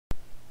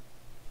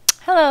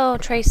Hello,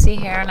 Tracy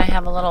here, and I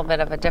have a little bit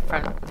of a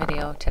different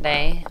video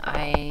today.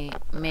 I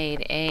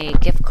made a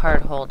gift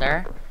card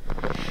holder,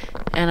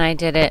 and I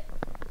did it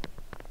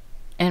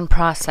in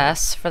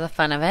process for the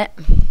fun of it.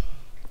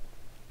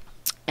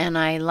 And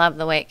I love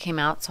the way it came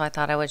out, so I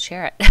thought I would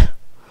share it.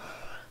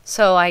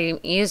 So I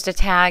used a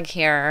tag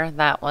here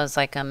that was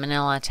like a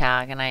manila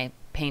tag, and I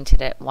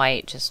painted it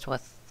white just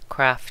with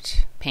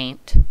craft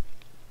paint.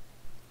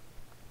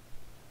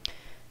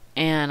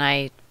 And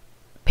I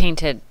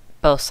painted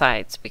both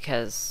sides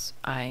because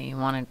I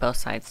wanted both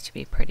sides to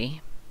be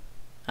pretty,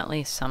 at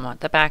least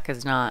somewhat. The back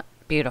is not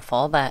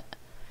beautiful, but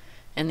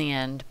in the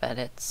end, but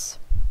it's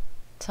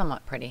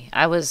somewhat pretty.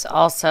 I was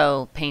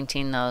also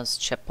painting those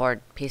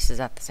chipboard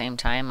pieces at the same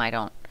time.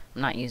 I'm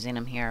not using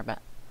them here, but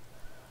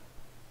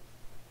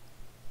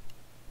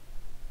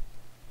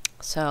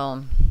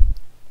so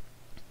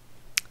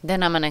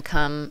then I'm gonna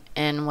come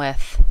in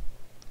with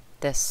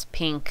this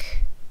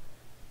pink,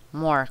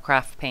 more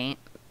craft paint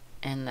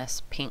in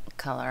this pink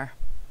color.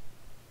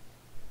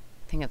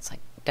 I think it's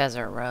like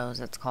Desert Rose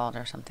it's called,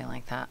 or something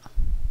like that.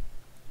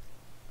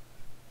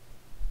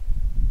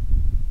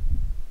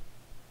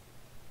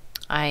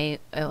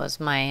 It was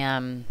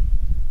my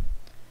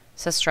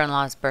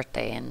sister-in-law's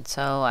birthday, and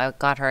so I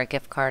got her a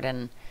gift card,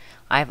 and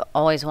I've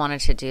always wanted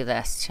to do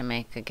this, to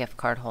make a gift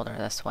card holder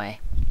this way.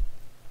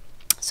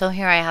 So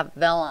here I have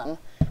vellum,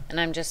 and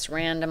I'm just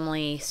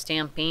randomly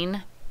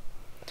stamping.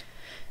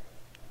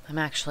 I'm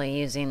actually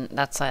using,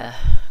 that's a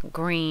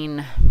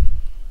green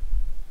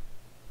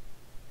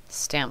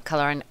stamp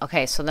color. And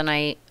okay, so then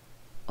I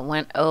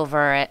went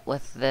over it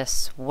with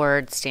this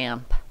word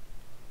stamp.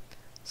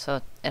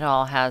 So it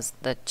all has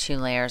the 2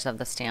 layers of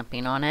the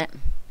stamping on it.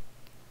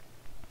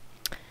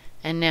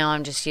 And now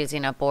I'm just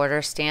using a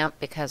border stamp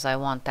because I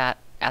want that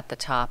at the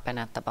top and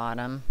at the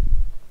bottom.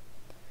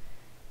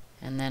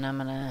 And then I'm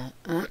gonna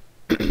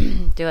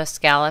do a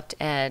scalloped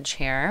edge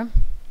here.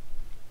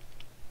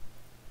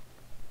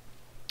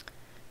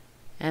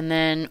 And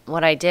then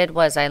what I did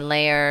was I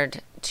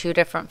layered 2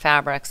 different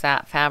fabrics.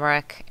 That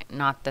fabric,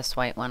 not this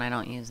white one, I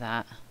don't use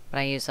that, but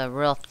I use a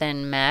real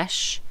thin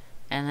mesh,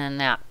 and then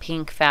that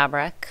pink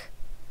fabric,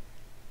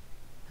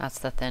 that's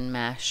the thin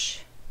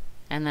mesh,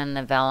 and then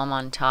the vellum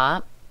on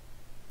top.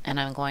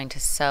 And I'm going to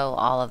sew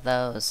all of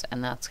those,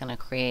 and that's going to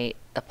create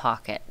the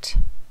pocket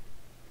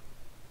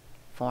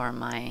for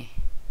my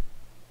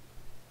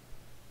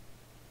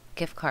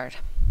gift card.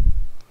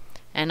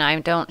 And I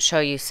don't show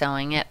you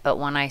sewing it, but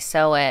when I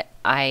sew it,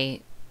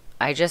 I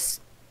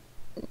just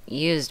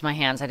used my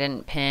hands. I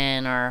didn't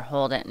pin or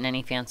hold it in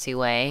any fancy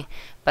way,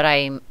 but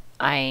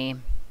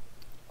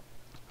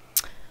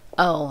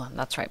oh,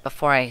 that's right,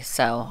 before I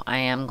sew, I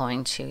am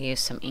going to use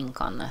some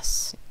ink on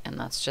this, and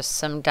that's just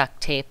some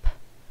duct tape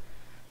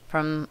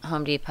from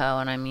Home Depot,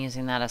 and I'm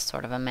using that as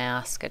sort of a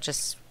mask. It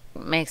just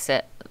makes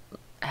it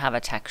have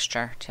a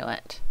texture to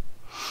it.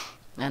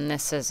 And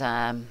this is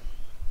I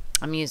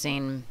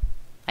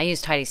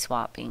used Heidi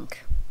Swapp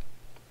ink.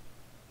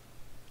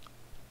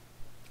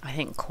 I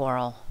think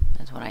coral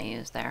is what I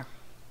used there.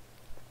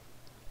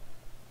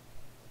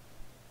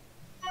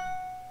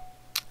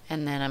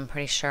 And then I'm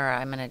pretty sure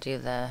I'm going to do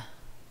the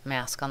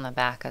mask on the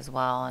back as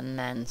well, and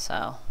then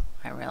so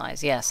I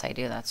realize, yes, I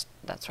do, that's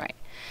right.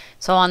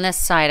 So on this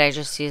side I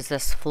just use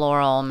this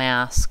floral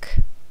mask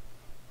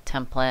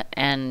template,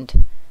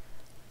 and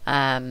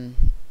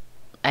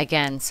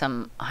again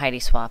some Heidi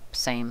Swapp,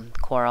 same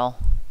coral.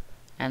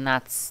 And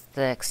that's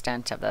the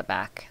extent of the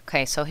back.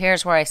 Okay, so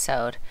here's where I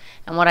sewed.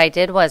 And what I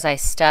did was I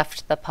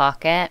stuffed the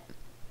pocket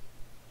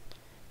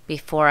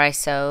before I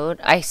sewed.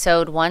 I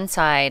sewed one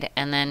side,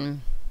 and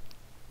then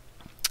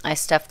I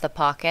stuffed the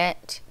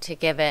pocket to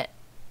give it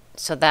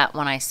so that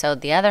when I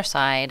sewed the other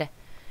side,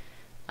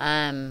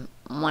 when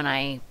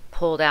I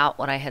pulled out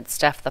what I had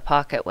stuffed the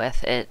pocket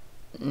with,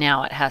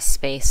 now it has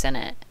space in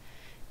it.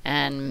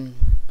 And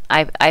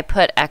I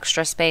put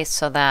extra space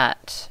so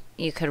that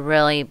you could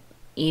really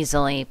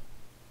easily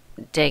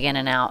dig in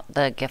and out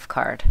the gift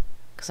card,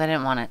 because I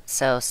didn't want it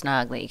so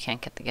snug that you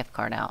can't get the gift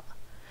card out.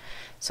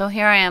 So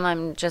here I am,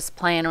 I'm just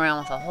playing around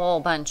with a whole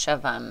bunch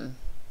of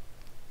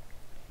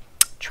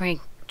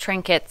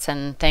trinkets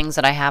and things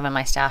that I have in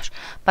my stash.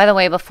 By the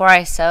way, before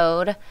I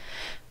sewed,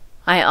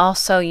 I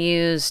also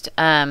used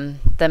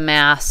the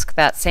mask,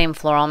 that same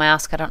floral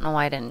mask. I don't know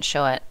why I didn't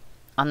show it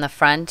on the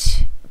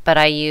front, but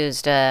I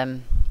used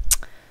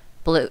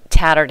blue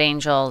Tattered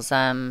Angels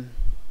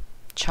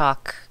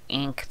chalk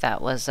ink that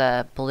was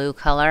a blue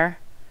color,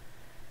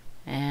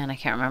 and I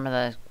can't remember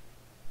the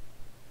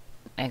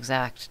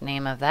exact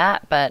name of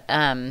that, but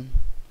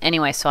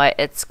anyway, so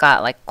it's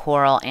got like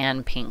coral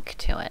and pink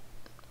to it,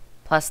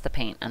 plus the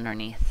paint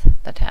underneath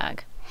the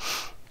tag.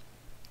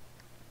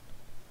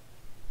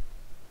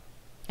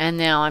 And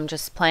now I'm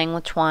just playing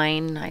with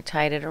twine. I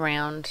tied it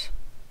around,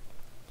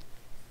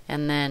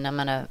 and then I'm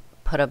gonna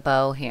put a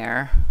bow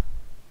here,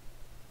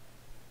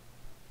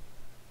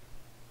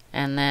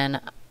 and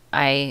then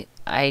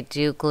I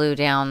do glue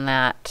down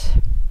that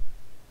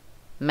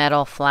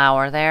metal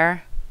flower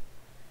there.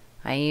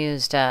 I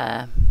used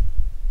the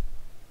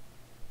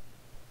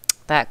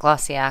that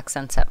glossy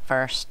accents at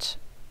first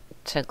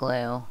to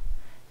glue.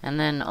 And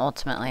then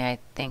ultimately I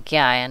think,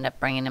 yeah, I end up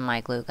bringing in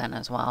my glue gun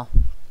as well.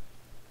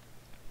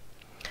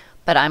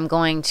 But I'm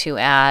going to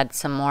add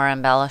some more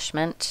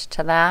embellishment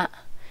to that.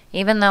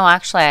 Even though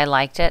actually I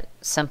liked it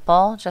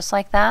simple, just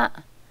like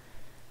that.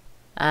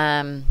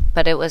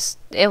 But it was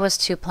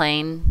too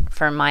plain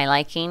for my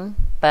liking,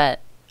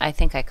 but I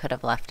think I could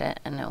have left it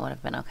and it would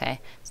have been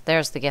okay. So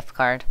there's the gift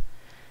card.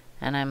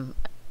 And I'm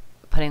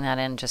putting that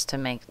in just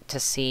to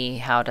see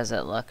how does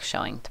it look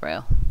showing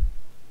through.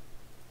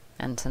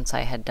 And since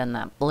I had done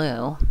that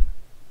blue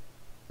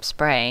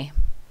spray,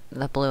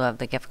 the blue of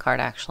the gift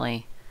card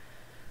actually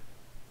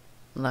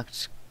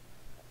looked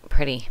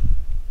pretty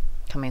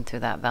coming through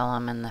that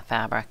vellum and the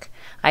fabric.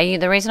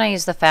 The reason I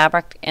used the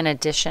fabric in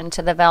addition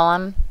to the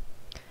vellum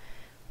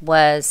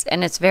was,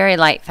 and it's very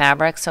light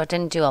fabric, so it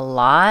didn't do a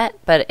lot,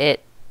 but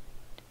it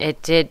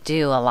did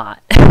do a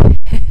lot.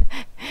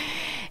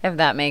 If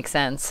that makes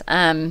sense.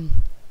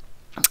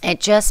 It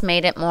just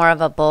made it more of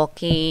a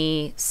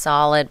bulky,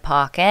 solid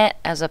pocket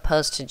as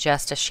opposed to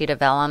just a sheet of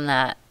vellum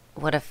that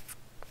would have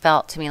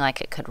felt to me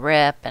like it could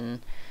rip. And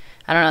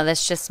I don't know,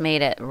 this just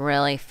made it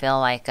really feel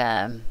like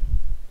an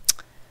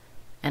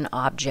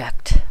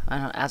object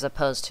as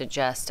opposed to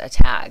just a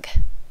tag.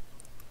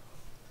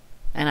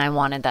 And I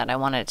wanted that. I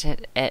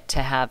wanted it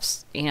to have,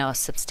 you know, a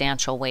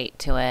substantial weight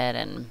to it,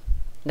 and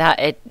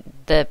that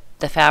the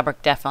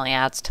fabric definitely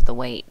adds to the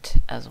weight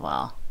as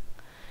well.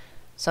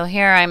 So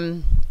here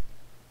I'm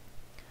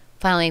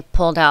finally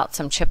pulled out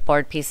some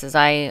chipboard pieces.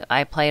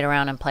 I played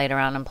around and played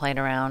around and played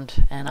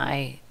around, and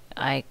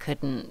I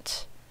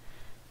couldn't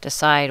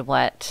decide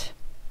what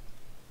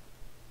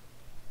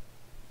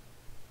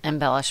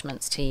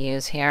embellishments to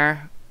use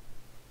here.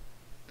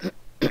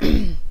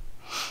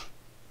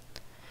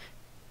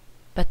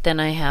 But then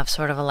I have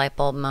sort of a light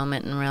bulb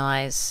moment and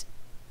realize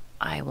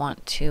I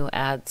want to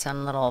add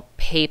some little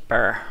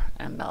paper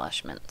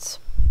embellishments.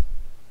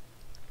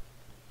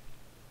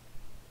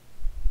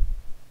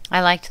 I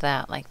liked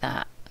that like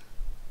that.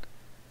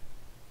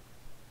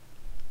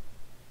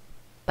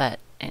 But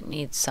it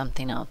needs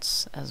something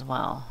else as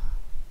well.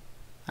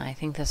 I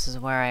think this is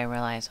where I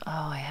realize,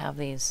 oh, I have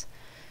these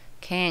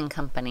K &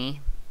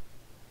 Company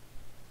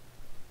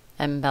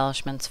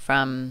embellishments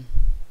from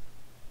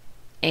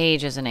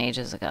ages and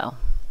ages ago.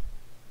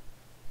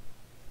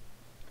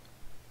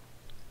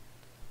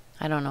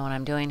 I don't know what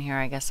I'm doing here.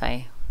 I guess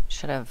I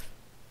should have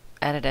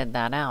edited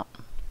that out.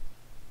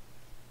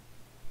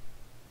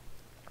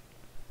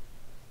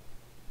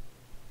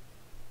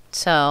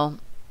 So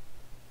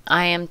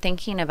I am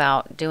thinking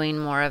about doing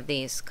more of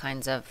these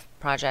kinds of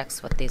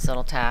projects with these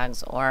little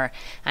tags,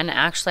 and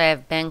actually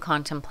I've been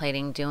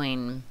contemplating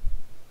doing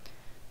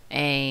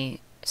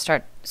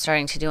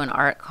starting to do an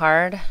art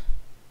card.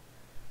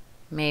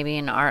 Maybe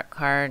an art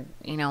card,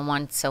 you know,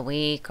 once a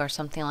week or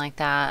something like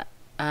that.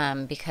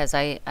 Because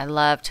I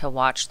love to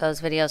watch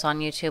those videos on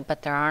YouTube,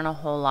 but there aren't a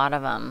whole lot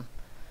of them.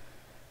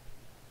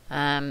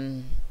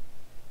 And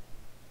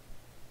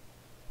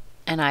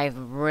I've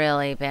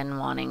really been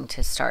wanting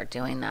to start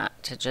doing that,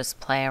 to just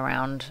play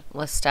around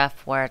with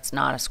stuff where it's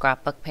not a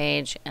scrapbook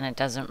page and it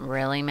doesn't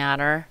really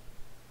matter.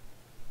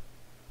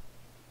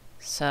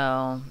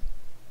 So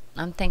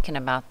I'm thinking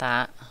about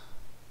that,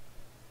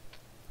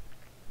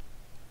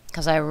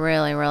 because I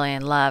really, really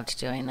loved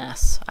doing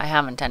this. I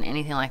haven't done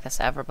anything like this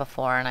ever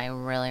before, and I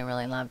really,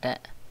 really loved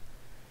it.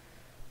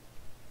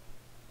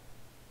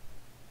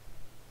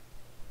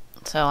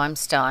 So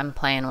I'm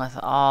playing with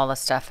all the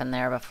stuff in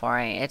there before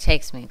it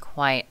takes me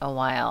quite a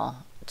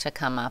while to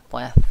come up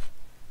with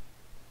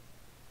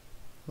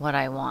what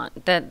I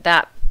want.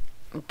 That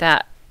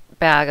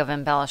bag of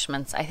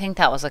embellishments, I think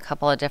that was a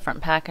couple of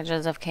different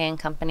packages of K &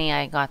 Company.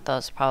 I got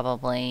those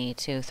probably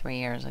 2-3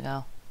 years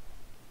ago.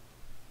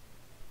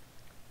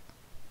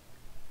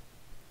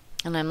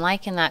 And I'm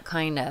liking that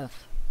kind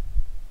of.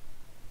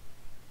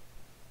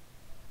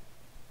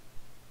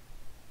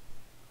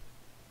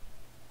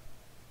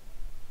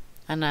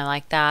 And I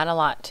like that a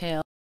lot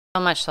too.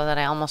 So much so that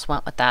I almost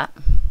went with that.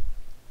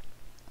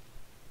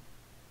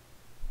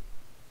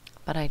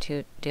 But I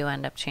do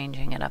end up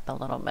changing it up a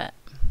little bit.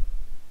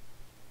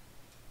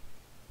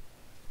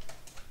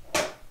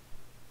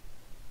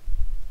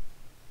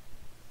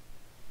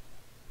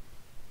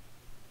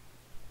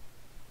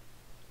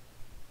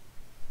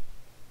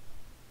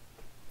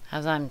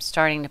 As I'm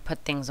starting to put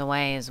things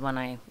away is when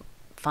I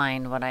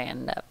find what I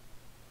end up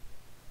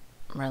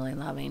really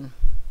loving.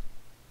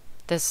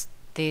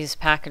 These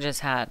packages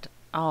had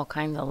all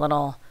kinds of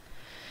little,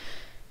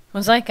 it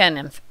was like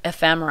an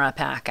ephemera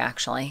pack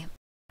actually.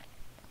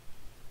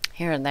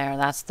 Here and there,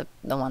 that's the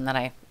one that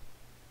I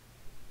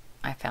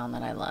found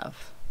that I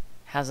love.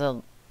 Has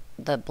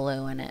the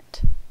blue in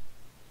it.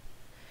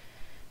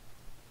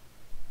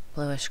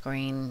 Bluish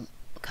green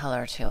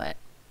color to it.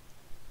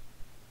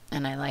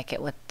 And I like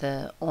it with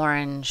the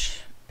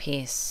orange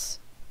piece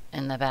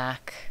in the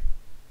back.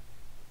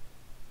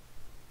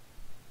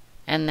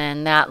 And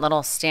then that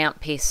little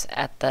stamp piece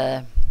at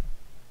the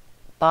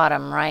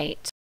bottom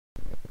right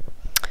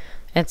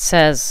It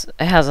says,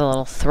 it has a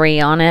little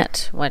 3 on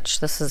it, which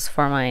this is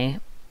for my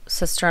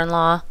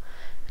sister-in-law,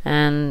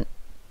 and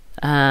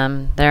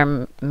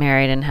they're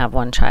married and have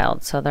 1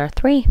 child, so they're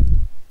 3.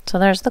 So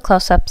there's the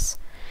close-ups.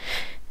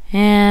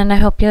 And I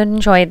hope you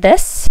enjoyed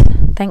this.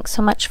 Thanks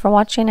so much for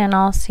watching, and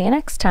I'll see you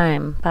next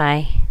time.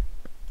 Bye.